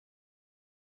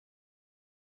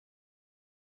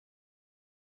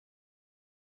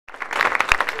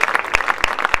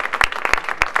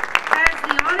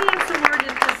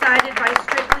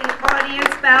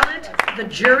the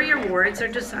jury awards are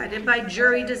decided by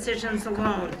jury decisions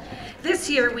alone. This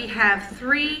year we have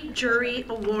 3 jury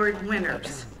award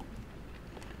winners.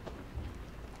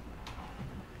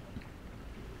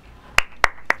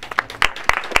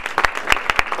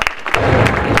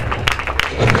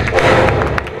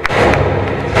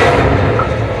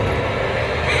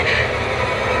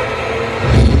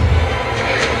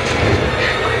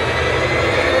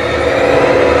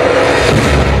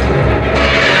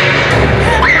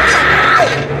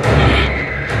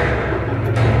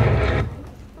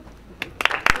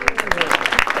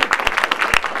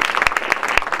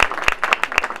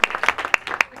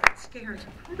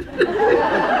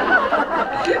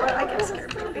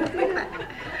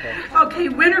 Okay,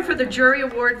 winner for the jury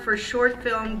award for short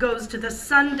film goes to The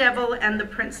Sun Devil and the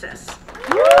Princess.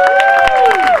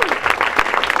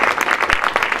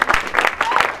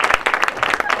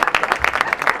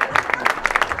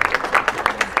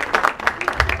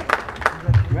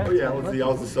 Oh yeah, I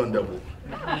was the Sun Devil.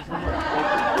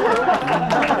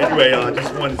 Anyway, I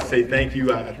just wanted to say thank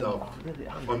you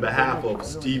on behalf of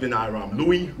Stephen Iram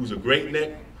Louis, who's a Great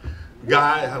Neck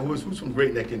guy. Who's from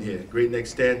Great Neck in here? Great Neck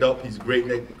stand up. He's a Great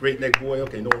Neck boy.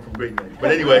 Okay, no one from Great Neck.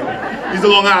 But anyway, he's a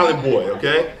Long Island boy,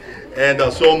 okay? And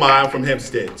so am I. I'm from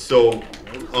Hempstead. So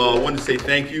I wanted to say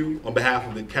thank you on behalf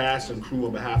of the cast and crew,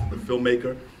 on behalf of the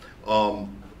filmmaker.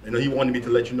 He wanted me to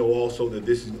let you know also that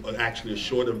this is actually a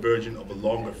shorter version of a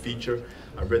longer feature.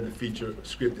 I read the feature,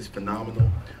 script is phenomenal.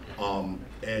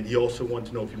 And he also wanted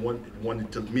to know if you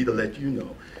wanted me to let you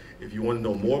know, if you want to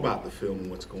know more about the film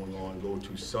and what's going on, go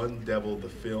to Sun Devil the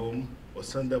Film or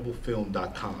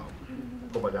sundevilfilm.com.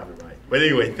 Hope I got it right. But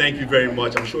anyway, thank you very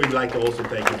much. I'm sure he'd like to also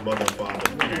thank his mother and father.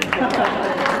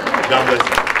 God bless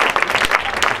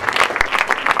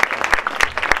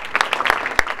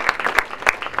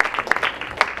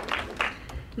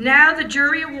you. Now the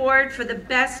jury award for the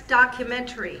best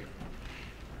documentary.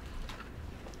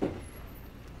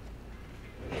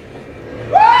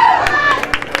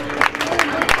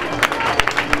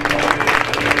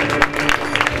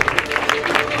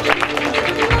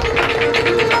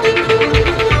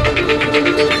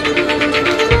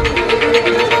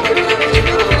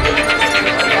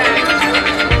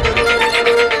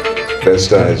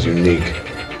 Bed-Stuy is unique.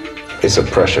 It's a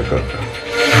pressure cooker.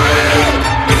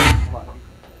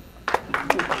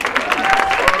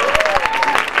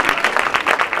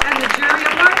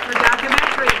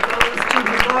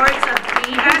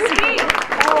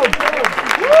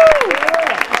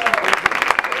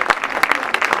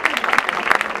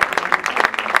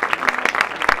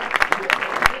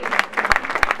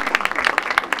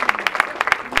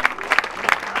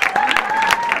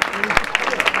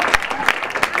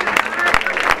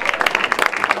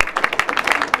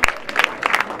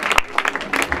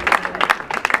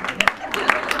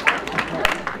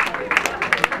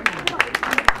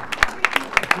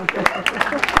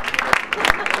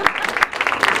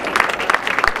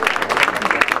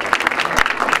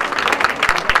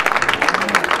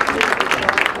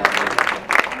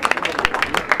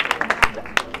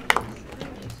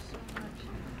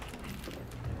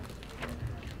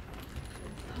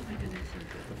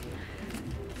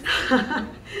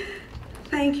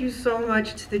 Thank you so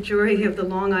much to the jury of the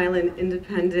Long Island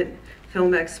Independent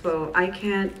Film Expo. I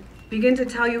can't begin to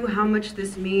tell you how much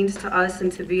this means to us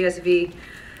and to BSV.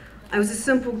 I was a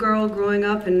simple girl growing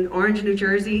up in Orange, New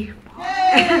Jersey.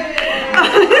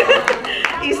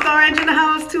 East Orange in the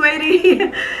house,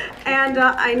 280. And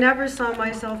I never saw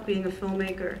myself being a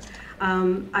filmmaker.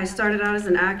 I started out as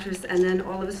an actress, and then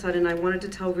all of a sudden I wanted to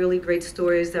tell really great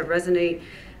stories that resonate,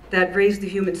 that raise the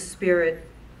human spirit.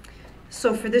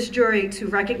 So for this jury to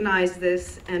recognize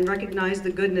this and recognize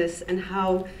the goodness and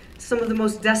how some of the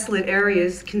most desolate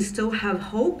areas can still have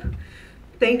hope,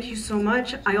 thank you so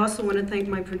much. I also want to thank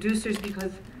my producers,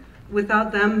 because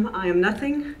without them, I am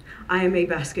nothing. I am a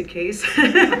basket case.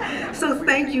 So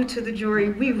thank you to the jury.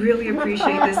 We really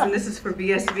appreciate this, and this is for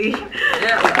BSV.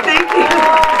 Thank you.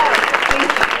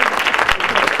 Thank you.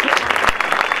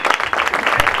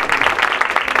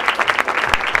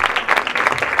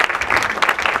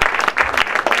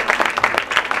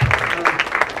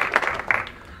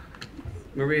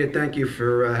 Maria, thank you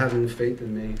for having faith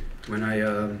in me. When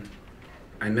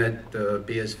I met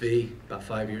BSV about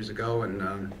 5 years ago,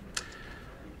 and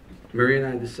Maria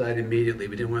and I decided immediately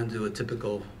we didn't want to do a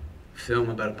typical film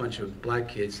about a bunch of black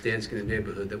kids dancing in the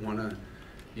neighborhood that want to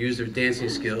use their dancing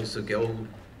skills to go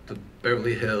to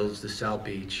Beverly Hills, to South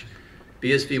Beach.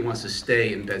 BSV wants to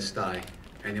stay in Bed-Stuy,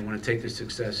 and they want to take their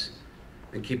success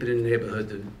and keep it in the neighborhood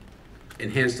to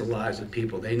enhance the lives of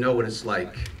people. They know what it's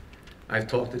like. I've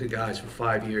talked to the guys for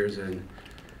 5 years, and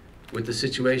with the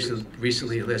situation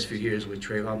recently, the last few years with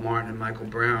Trayvon Martin and Michael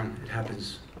Brown, it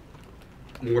happens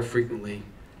more frequently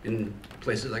in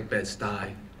places like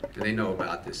Bed-Stuy, and they know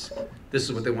about this. This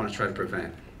is what they want to try to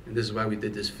prevent. And this is why we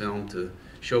did this film, to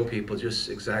show people just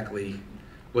exactly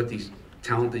what these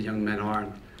talented young men are.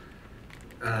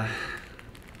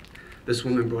 This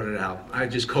woman brought it out. I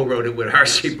just co-wrote it with her.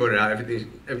 She brought it out.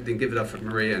 Everything. Give it up for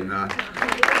Maria.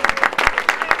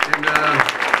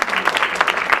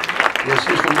 Yeah,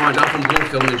 she's from Orange. I'm from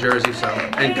Bloomfield, New Jersey. So,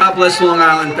 and God bless Long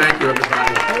Island. Thank you,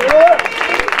 everybody.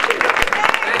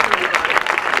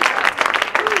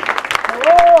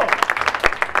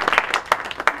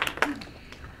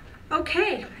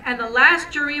 Okay, and the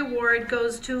last jury award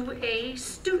goes to a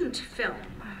student film.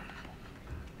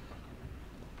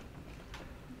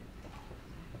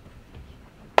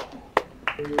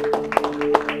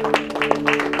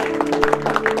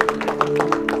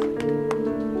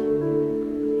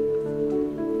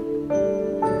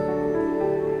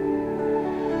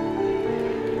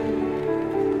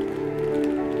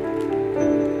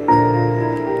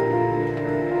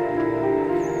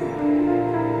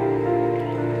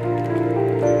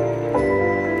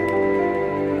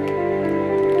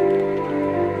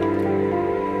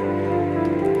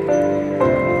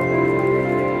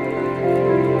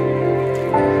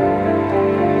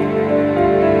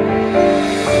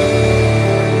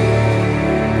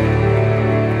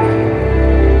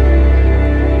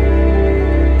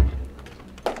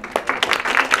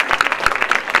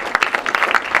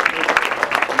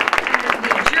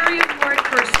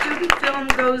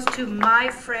 Goes to My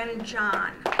Friend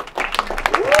John.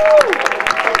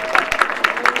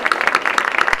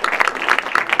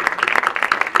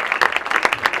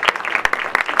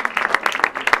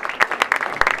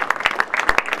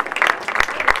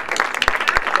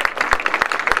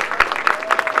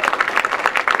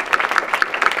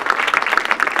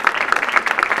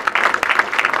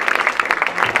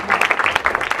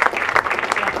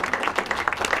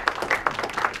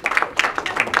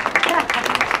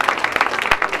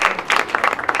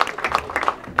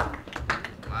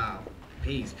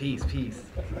 Peace.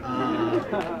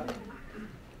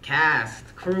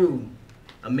 Cast, crew,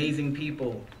 amazing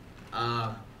people.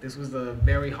 This was a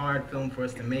very hard film for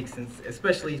us to make,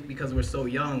 especially because we're so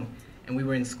young and we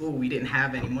were in school. We didn't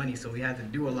have any money, so we had to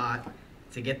do a lot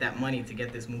to get that money to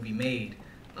get this movie made.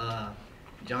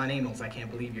 John Amos, I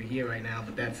can't believe you're here right now,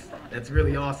 but that's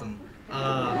really awesome.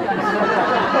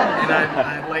 And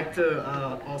I'd like to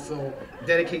also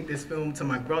dedicate this film to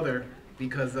my brother,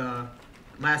 because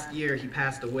last year he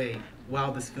passed away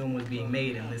while this film was being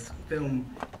made, and this film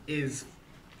is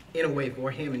in a way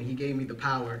for him, and he gave me the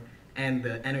power and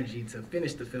the energy to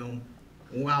finish the film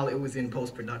while it was in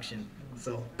post-production.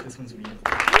 So this one's for you.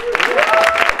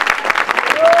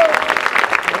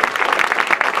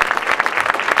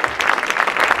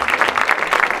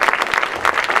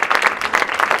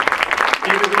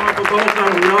 Keep it going for both of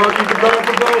them, y'all. Keep it going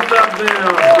for both of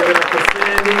them. Give it up for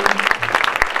Sandy.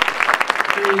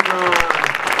 Faison,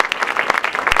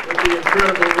 with the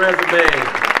incredible resume.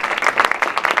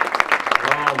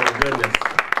 Oh my goodness.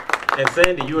 And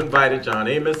Sandy, you invited John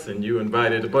Amos, and you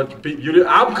invited a bunch of people.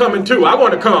 I'm coming too. I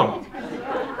want to come.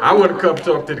 I want to come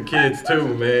talk to the kids too,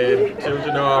 man.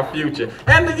 Children are our future.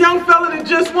 And the young fella that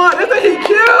just won, isn't he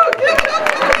cute?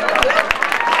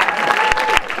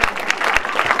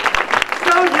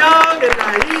 So young and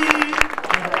naive.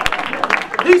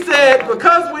 He said,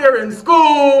 because we're in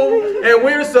school and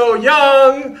we're so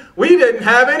young, we didn't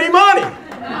have any money.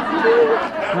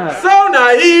 So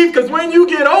naive, because when you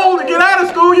get old and get out of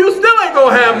school, you still ain't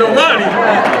gonna have no money.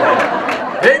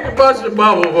 Hate to bust your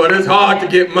bubble, but it's hard to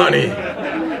get money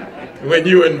when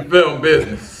you're in the film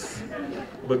business.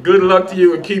 But good luck to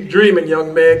you, and keep dreaming,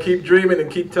 young man. Keep dreaming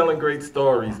and keep telling great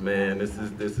stories, man. This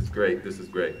is great. This is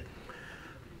great.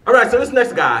 All right, so this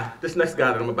next guy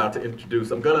that I'm about to introduce,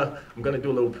 I'm gonna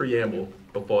do a little preamble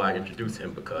before I introduce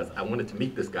him, because I wanted to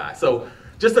meet this guy. So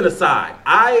just an aside,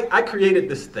 I created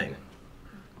this thing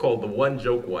called the One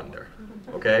Joke Wonder,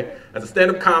 okay? As a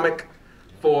stand-up comic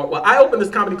I opened this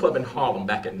comedy club in Harlem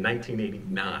back in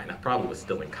 1989. I probably was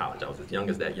still in college. I was as young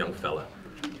as that young fella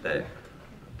that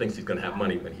thinks he's gonna have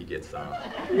money when he gets So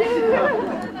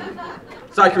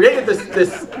I created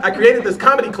this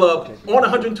comedy club on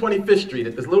 125th Street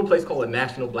at this little place called the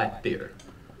National Black Theater,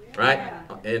 right?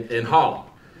 In Harlem.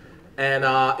 And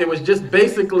it was just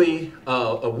basically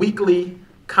a weekly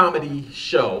comedy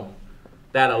show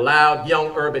that allowed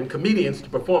young urban comedians to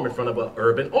perform in front of an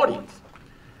urban audience.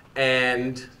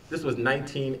 And this was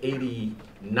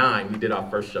 1989, we did our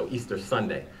first show, Easter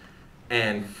Sunday.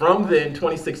 And from then,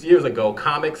 26 years ago,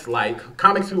 comics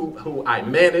who I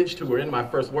managed, who were in my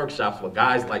first workshops, were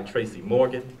guys like Tracy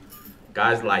Morgan,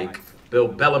 guys like Bill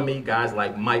Bellamy, guys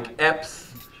like Mike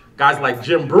Epps, guys like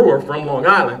Jim Brewer from Long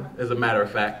Island, as a matter of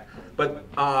fact. But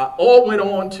all went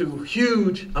on to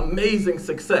huge, amazing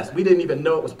success. We didn't even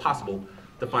know it was possible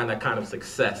to find that kind of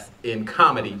success in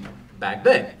comedy back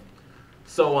then.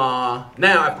 So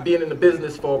now, after being in the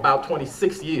business for about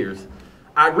 26 years,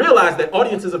 I realized that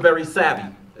audiences are very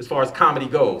savvy as far as comedy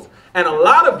goes. And a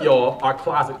lot of y'all are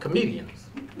closet comedians,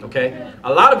 okay?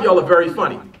 A lot of y'all are very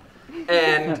funny.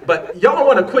 But y'all don't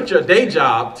want to quit your day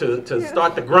job to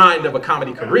start the grind of a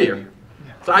comedy career.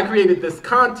 So I created this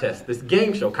contest, this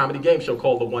game show, comedy game show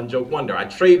called the One Joke Wonder. I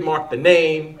trademarked the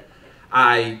name,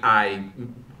 I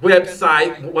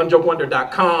website,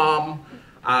 onejokewonder.com.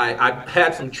 I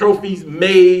had some trophies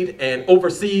made and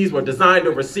overseas, were designed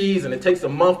overseas, and it takes a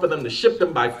month for them to ship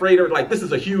them by freighter. Like, this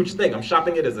is a huge thing. I'm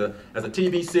shopping it as a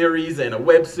TV series and a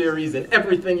web series and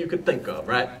everything you could think of,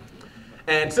 right?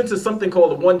 And since it's something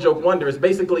called the One Joke Wonder, it's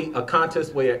basically a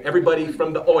contest where everybody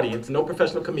from the audience, no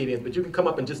professional comedians, but you can come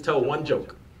up and just tell one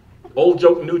joke. Old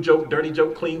joke, new joke, dirty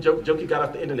joke, clean joke, joke you got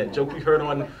off the internet, joke you heard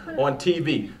on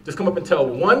TV. Just come up and tell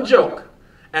one joke,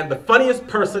 and the funniest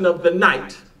person of the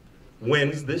night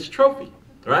wins this trophy,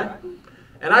 right?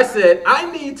 And I said,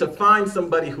 I need to find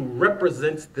somebody who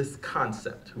represents this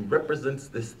concept, who represents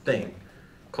this thing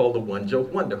called the One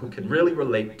Joke Wonder, who can really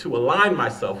relate, to align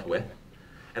myself with.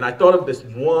 And I thought of this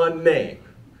one name.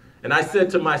 And I said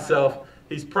to myself,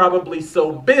 he's probably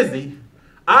so busy,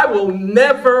 I will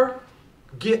never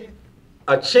get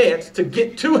a chance to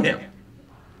get to him.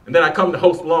 And then I come to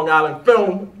host Long Island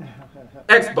Film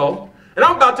Expo, and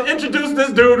I'm about to introduce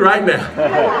this dude right now.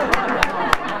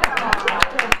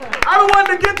 I've been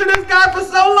wanting to get to this guy for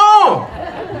so long.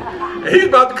 And he's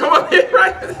about to come up here,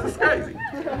 right? This is crazy.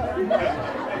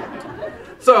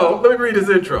 So, let me read his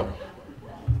intro.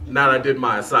 Now that I did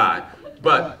my aside.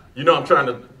 But, you know I'm trying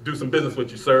to do some business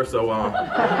with you, sir, so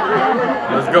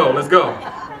let's go, let's go.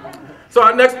 So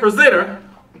our next presenter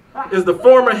is the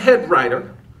former head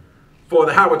writer for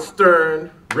the Howard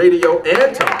Stern radio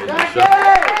and television show.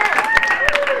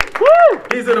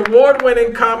 He's an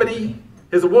award-winning comedy,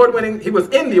 he was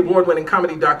in the award-winning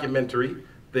comedy documentary,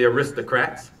 The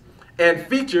Aristocrats, and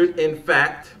featured, in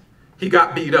fact, He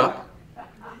Got Beat Up,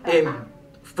 in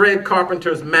Fred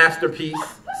Carpenter's masterpiece,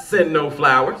 Send No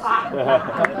Flowers.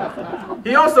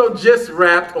 He also just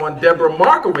rapped on Deborah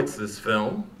Markowitz's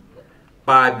film,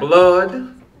 By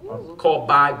Blood, called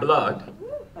By Blood.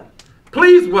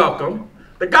 Please welcome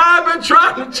the guy I've been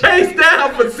trying to chase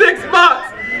down for 6 months.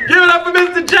 Give it up for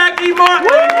Mr. Jackie Martling,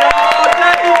 y'all.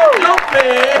 Jackie, the joke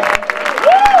man.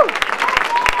 Woo!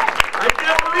 I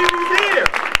can't believe he's here.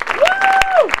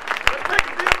 Woo! Let's make a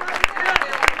deal right together.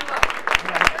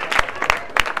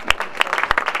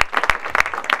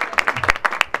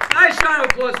 Nice round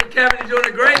of applause for Kevin. He's doing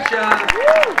a great job.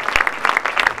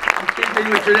 In keeping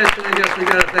with tradition, I guess we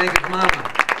got to thank his mama.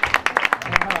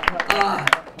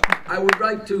 I would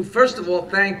like to, first of all,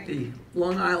 thank the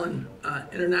Long Island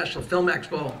International Film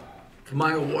Expo for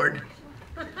my award.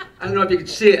 I don't know if you can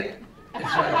see it.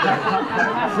 It's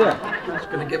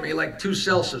going to give me like 2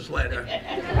 Celsius later.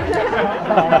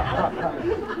 How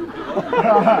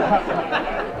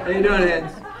you doing,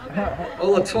 Hans?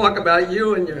 All the talk about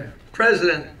you and your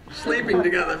president sleeping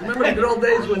together. Remember the good old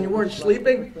days when you weren't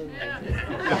sleeping?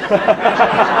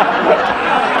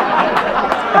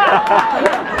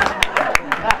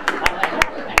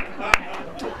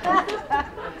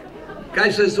 Guy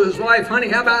says to his wife, honey,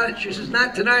 how about it? She says,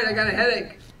 not tonight, I got a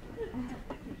headache.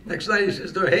 Next night he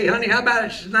says to her, hey, honey, how about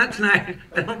it? She says, not tonight,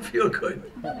 I don't feel good.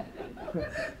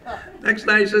 Next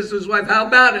night he says to his wife, how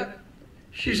about it?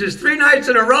 She says, 3 nights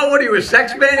in a row, what are you, a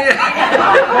sex maniac?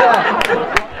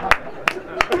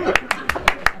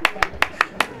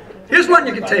 Here's one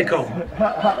you can take home.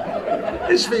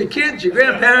 This is for your kids, your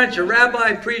grandparents, your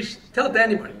rabbi, priest. Tell it to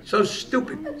anybody. So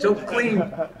stupid, so clean,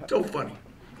 so funny.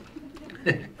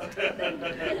 I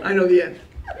know the end.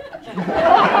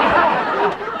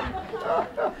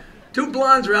 2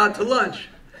 blondes are out to lunch.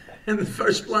 And the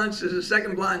first blonde says to the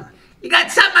second blonde, you got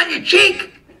something on your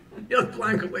cheek? The other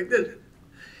blonde goes like this.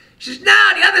 She says, no,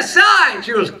 the other side.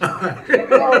 She goes,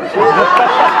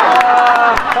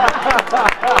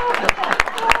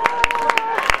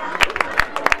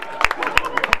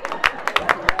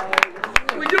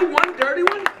 can we do one dirty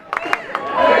one?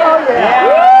 Oh, yeah.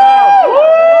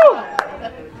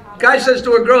 Guy says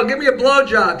to a girl, give me a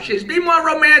blowjob. She says, be more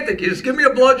romantic. He says, give me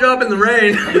a blowjob in the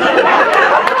rain.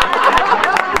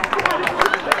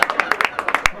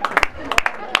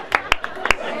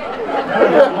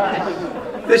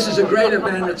 This This is a great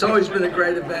event. It's always been a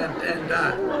great event, and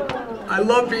I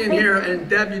love being here. And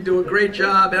Deb, you do a great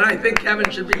job, and I think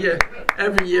Kevin should be here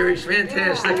every year. He's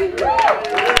fantastic. It's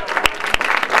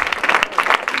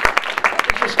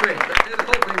just great. The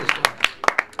whole thing is fun.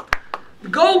 The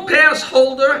Gold Pass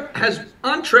holder has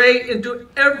entree into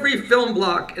every film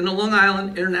block in the Long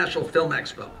Island International Film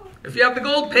Expo. If you have the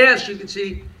Gold Pass, you can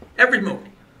see every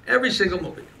movie, every single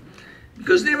movie.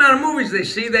 Because of the amount of movies they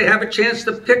see, they have a chance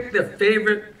to pick their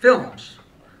favorite films.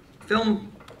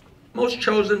 Film most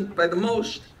chosen by the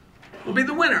most will be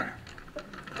the winner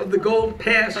of the Gold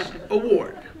Pass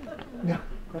Award.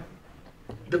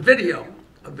 The video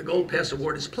of the Gold Pass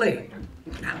Award is played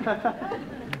now.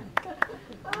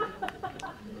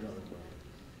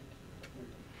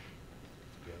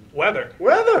 Weather.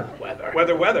 Weather. Weather.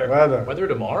 Weather. Weather. Weather. Weather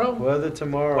tomorrow. Weather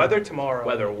tomorrow. Weather tomorrow.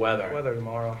 Weather. Weather. Weather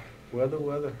tomorrow. Weather.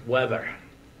 Weather. Weather.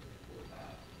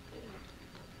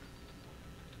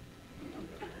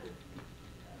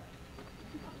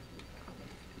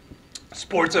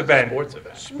 Sports event. Sports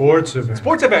event. Sports event.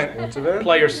 Sports event. Sports event.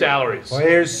 Player salaries.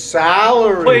 Players'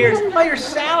 salary. Player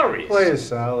salaries. Players'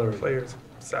 salary. Players'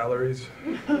 salaries.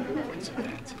 Sports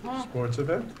event. Sports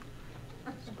event.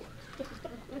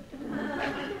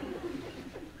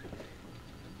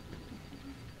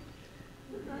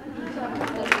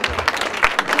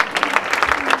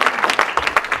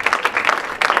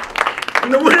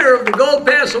 And the winner of the Gold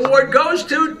Pass Award goes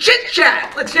to Chit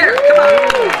Chat. Let's hear it. Come on.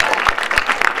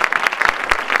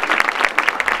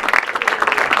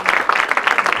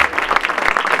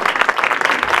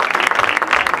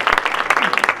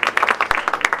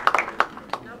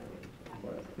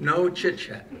 No chit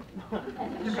chat.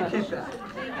 You can keep that.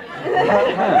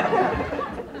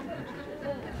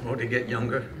 Oh, to get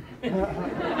younger.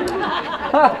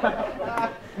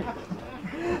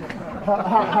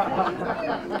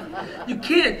 You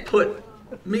can't put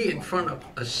me in front of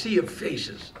a sea of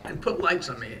faces and put lights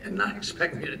on me and not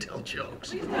expect me to tell jokes.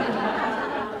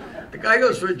 The guy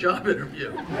goes for a job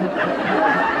interview.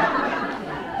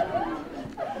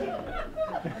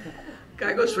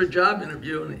 Guy goes for a job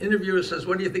interview, and the interviewer says,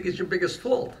 "What do you think is your biggest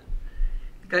fault?"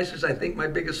 The guy says, "I think my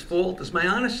biggest fault is my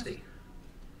honesty."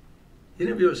 The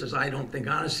interviewer says, "I don't think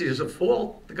honesty is a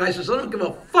fault." The guy says, "I don't give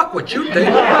a fuck what you think."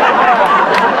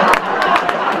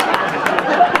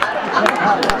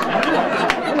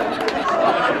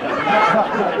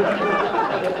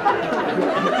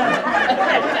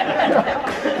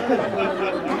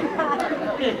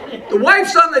 The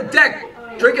wife's on the deck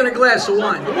drinking a glass of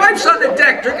wine. The wife's on the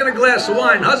deck drinking a glass of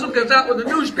wine. Husband comes out with a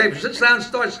newspaper, sits down and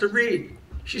starts to read.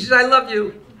 She says, "I love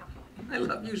you. I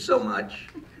love you so much.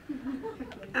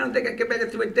 I don't think I can make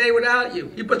it through a day without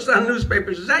you." He puts down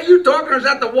newspapers. "Is that you talking or is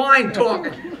that the wine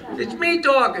talking?" "It's me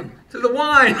talking to the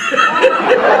wine."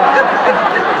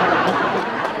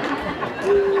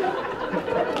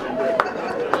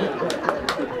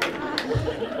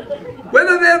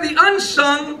 Whether they're the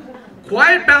unsung,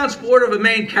 quiet bounce board of a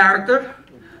main character,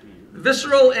 the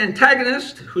visceral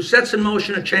antagonist who sets in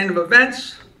motion a chain of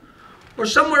events, or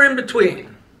somewhere in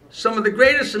between, some of the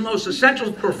greatest and most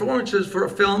essential performances for a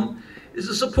film is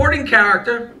the supporting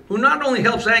character who not only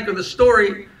helps anchor the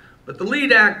story, but the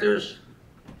lead actors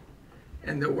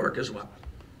and their work as well.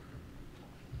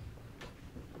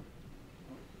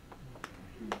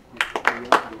 I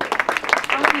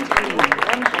went away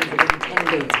 110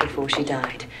 days before she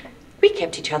died. We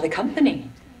kept each other company.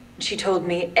 She told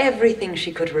me everything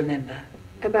she could remember.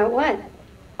 About what?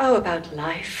 Oh, about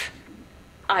life.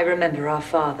 I remember our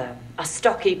father, a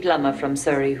stocky plumber from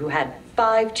Surrey who had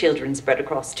 5 children spread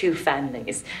across 2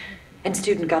 families, and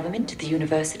student government at the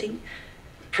university,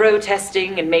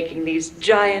 protesting and making these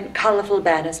giant, colorful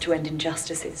banners to end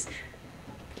injustices.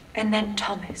 And then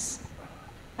Thomas,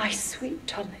 my sweet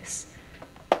Thomas.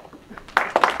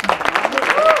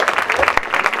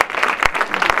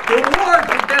 The award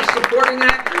for Best Supporting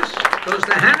Actress goes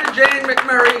to Hannah Jane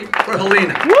McMurray for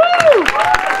Helena.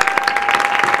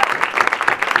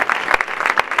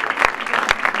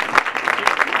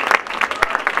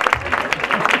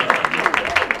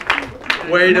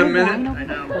 Wait a minute. I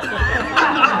know.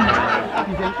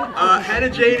 Hannah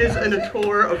Jane is on a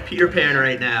tour of Peter Pan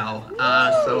right now,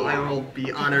 so I will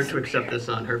be honored to accept this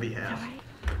on her behalf.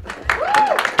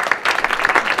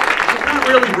 She's not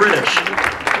really British.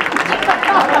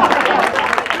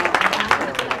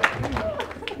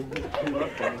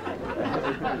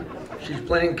 She's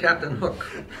playing Captain Hook.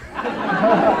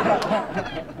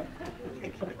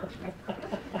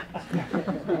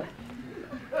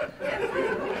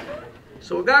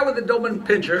 So a guy with a Doberman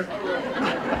Pinscher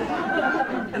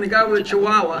and a guy with a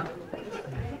Chihuahua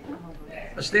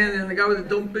are standing there, and the guy with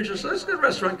the Doberman Pinscher says, "Let's go to the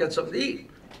restaurant and get something to eat."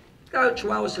 guy with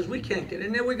Chihuahua says, we can't get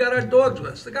in there, we got our dogs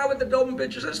with us. The guy with the Doberman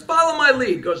Pinscher says, follow my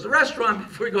lead. Goes to the restaurant,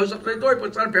 before he goes up to the door, he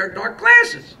puts on a pair of dark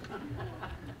glasses.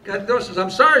 Guy at the door says, I'm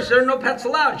sorry, sir, no pets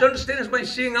allowed. You understand it's my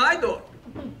seeing eye dog.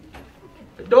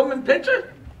 The Doberman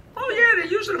Pinscher? Oh yeah,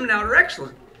 they're using them now, they're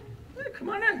excellent. Hey, come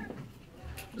on in.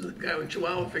 The guy with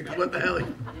Chihuahua figures, what the hell? He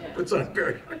puts on a pair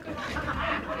of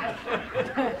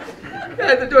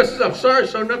guy at the door says, I'm sorry,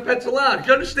 so no pets allowed. Do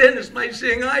you understand this my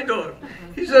seeing eye dog?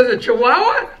 He says, a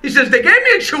Chihuahua? He says, they gave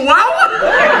me a Chihuahua?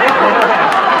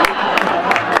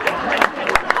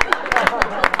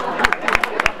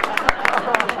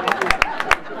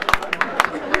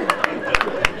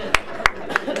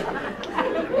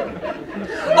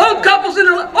 Old couples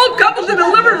in the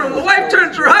living room. The wife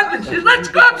turns to her husband. She says, let's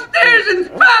go upstairs and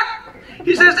fuck.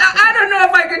 He says, I don't know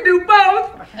if I can do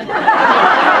both.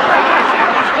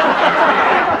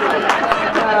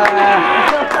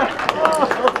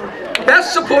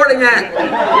 Best supporting act.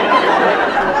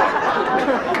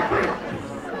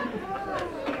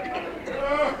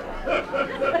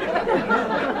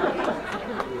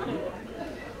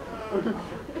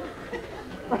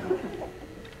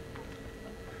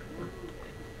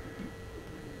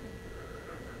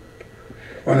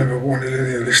 I never wanted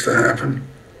any of this to happen.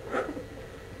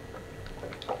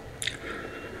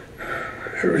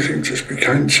 Everything just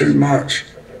became too much.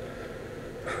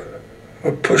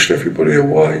 I pushed everybody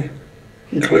away,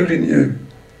 including you.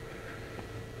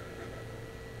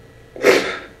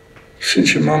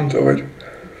 Since your mum died,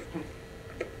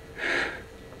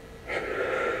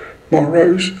 my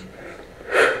Rose,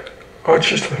 I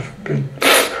just haven't been.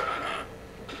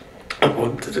 I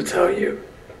wanted to tell you.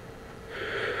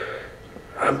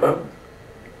 Her mum.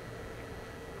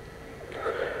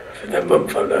 Her mum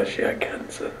found out she had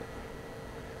cancer.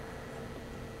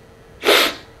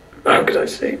 How could I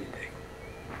say anything?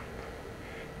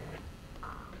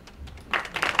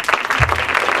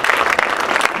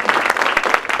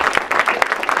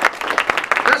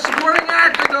 Best supporting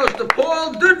actor goes to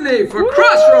Paul Dudney for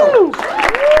Crossroads.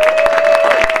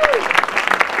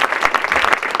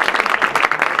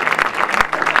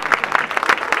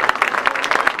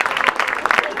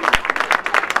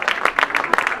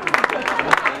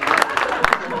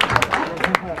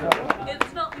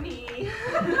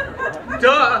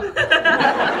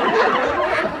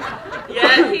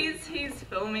 Yeah, he's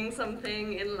filming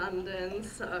something in London,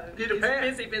 so he's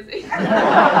busy.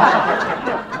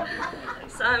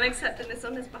 So I'm accepting this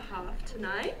on his behalf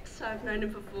tonight. So I've known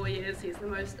him for 4 years. He's the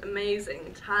most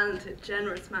amazing, talented,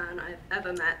 generous man I've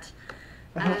ever met.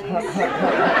 And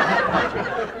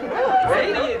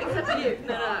except for you.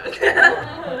 No.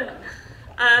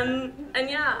 And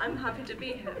yeah, I'm happy to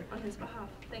be here on his behalf.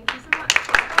 Thank you so much.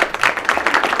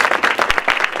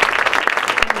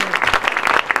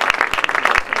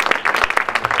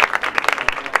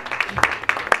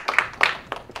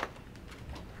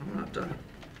 I'm not done.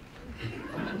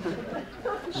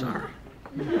 Sorry.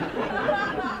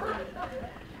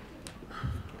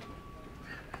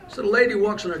 So the lady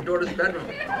walks in her daughter's bedroom.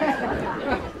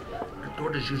 Her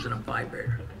daughter's using a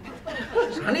vibrator.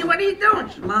 She says, honey, what are you doing?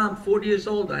 She says, Mom, 40 years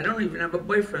old. I don't even have a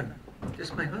boyfriend.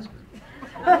 Just my husband.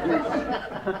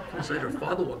 Months later, her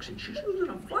father walks in. She's using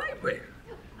a vibrator.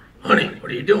 Honey,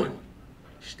 what are you doing?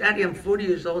 She says, Daddy, I'm 40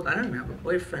 years old. I don't even have a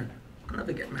boyfriend. I'll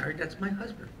never get married. That's my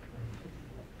husband.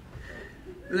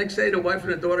 The next day, the wife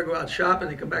and the daughter go out shopping.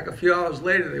 They come back a few hours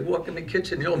later. They walk in the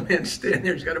kitchen. The old man's standing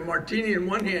there. He's got a martini in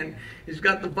one hand. He's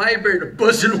got the vibrator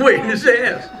buzzing away in his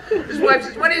ass. His wife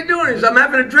says, what are you doing? He says, I'm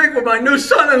having a drink with my new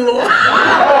son-in-law.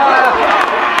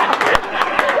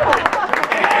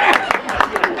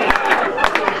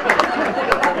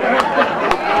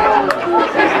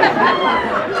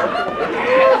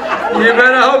 You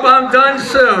better hope I'm done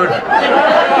soon.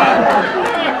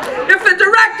 If the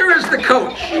director is the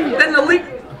coach, then the lead...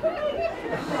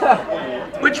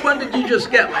 Which one did you just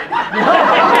get, lady?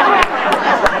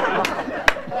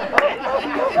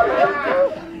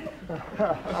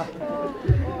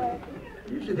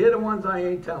 You should hear the ones I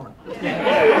ain't telling.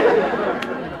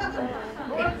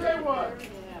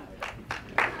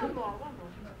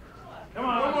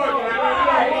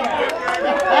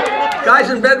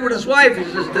 Guy's in bed with his wife. He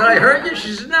says, did I hurt you?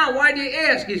 She says, no, why do you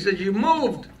ask? He says, you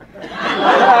moved.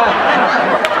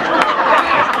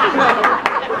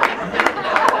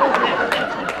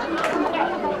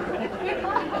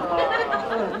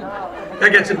 Guy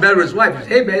gets in bed with his wife. He says,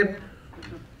 hey, babe.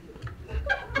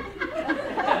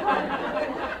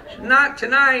 She says, not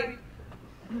tonight.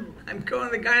 I'm going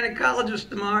to the gynecologist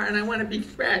tomorrow, and I want to be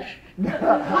fresh.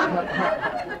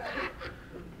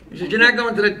 He says, you're not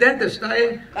going to the dentist, are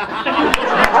you?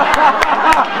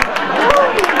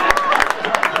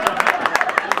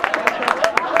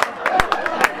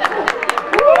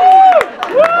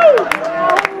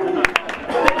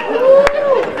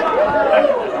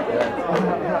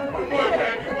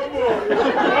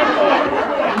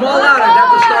 I'm all out. I'd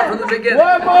have to start from the beginning.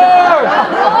 One more!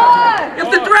 If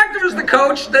the director is the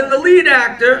coach, then the lead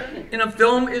actor in a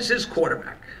film is his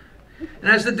quarterback, and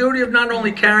has the duty of not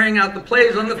only carrying out the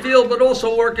plays on the field, but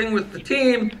also working with the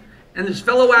team and his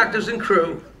fellow actors and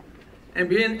crew, and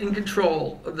being in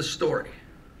control of the story.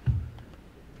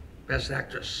 Best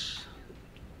Actress.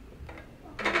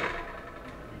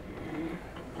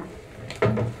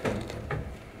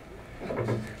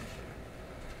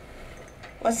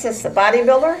 What's this, the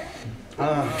bodybuilder?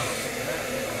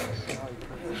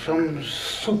 Some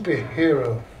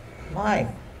superhero. My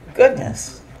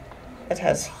goodness. It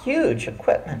has huge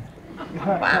equipment.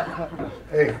 Wow.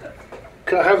 Hey,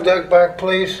 can I have that back,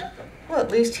 please? Well,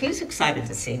 at least he's excited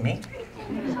to see me.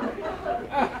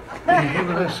 Hey,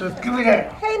 give me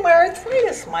that. Hey,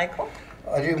 Martling, Michael.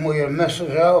 I didn't want you to mess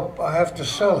it up. I have to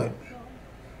sell it.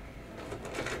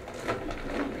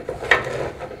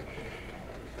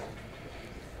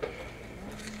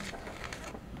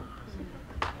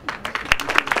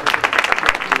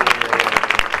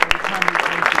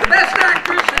 The best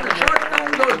actress in the short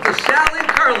film goes to Sally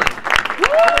Curlin.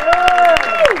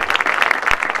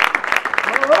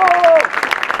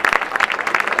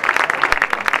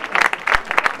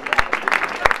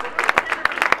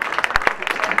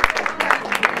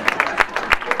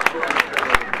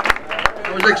 I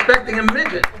was expecting a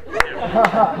midget.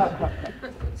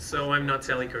 So I'm not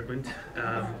Sally Kirkland.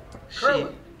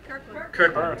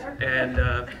 Kirkland,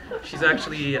 and she's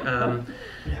actually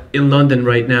in London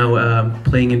right now,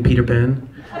 playing in Peter Pan.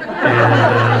 And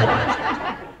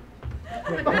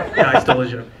yeah, I stole a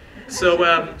joke. So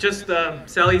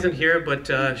Sally isn't here, but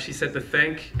she said to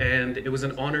thank, and it was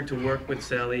an honor to work with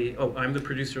Sally. Oh, I'm the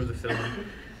producer of the film,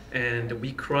 and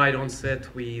we cried on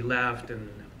set, we laughed, and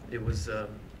it was a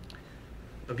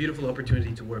beautiful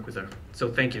opportunity to work with her. So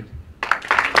thank you.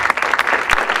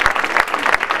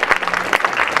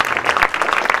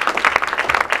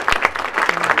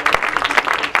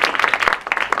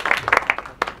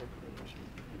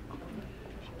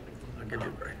 I'll give you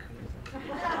a break.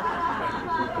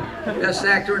 Best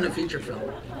actor in a feature film.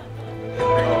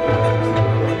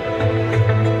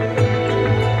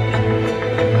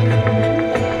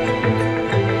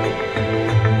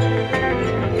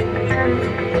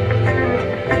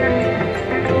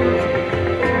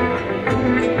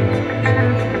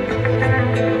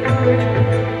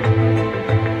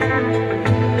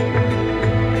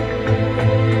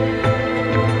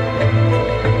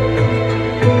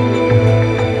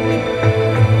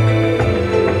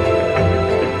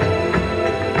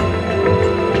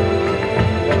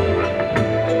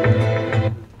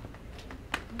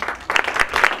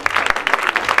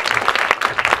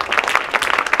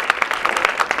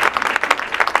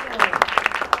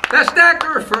 Best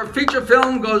actor for a feature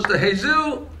film goes to Jesus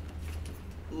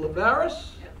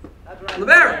Lavaris.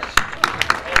 Lavaris.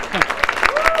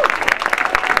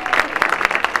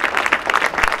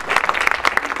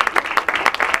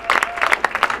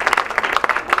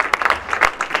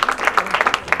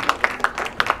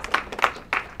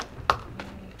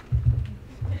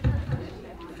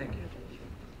 Thank you.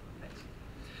 Thanks.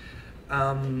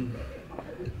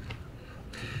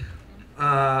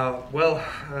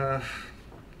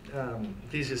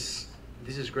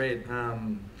 This is great.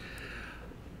 I'm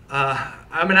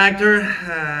an actor.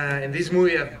 In this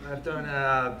movie, I've done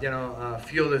a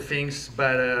few other things,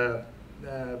 but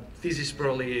this is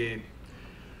probably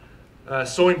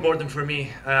so important for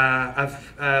me.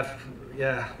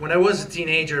 When I was a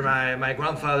teenager, my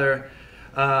grandfather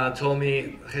told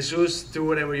me, Jesus, do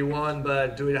whatever you want,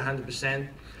 but do it 100%.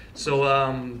 So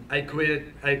I quit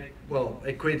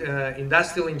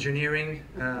industrial engineering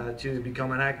to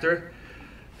become an actor.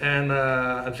 And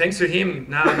thanks to him,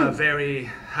 now I'm a very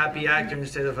happy actor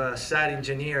instead of a sad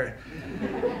engineer.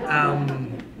 I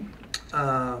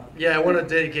want to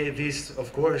dedicate this,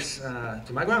 of course,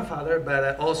 to my grandfather,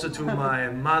 but also to my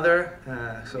mother.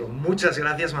 So, muchas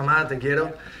gracias, mamá, te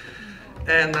quiero.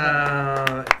 And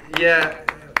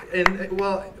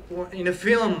in a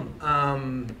film,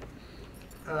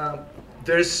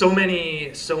 there's so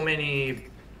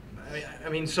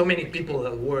many people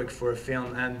that work for a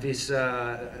film, and this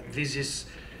is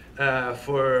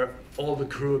for all the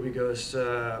crew, because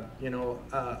a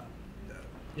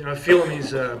film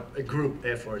is a group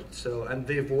effort. So, and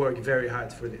they've worked very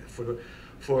hard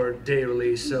for their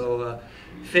release. So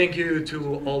thank you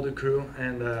to all the crew,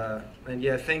 and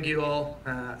yeah, thank you all.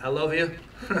 I love you,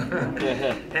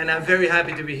 and I'm very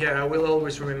happy to be here. I will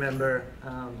always remember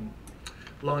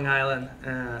Long Island.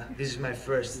 This is my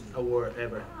first award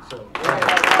ever. So.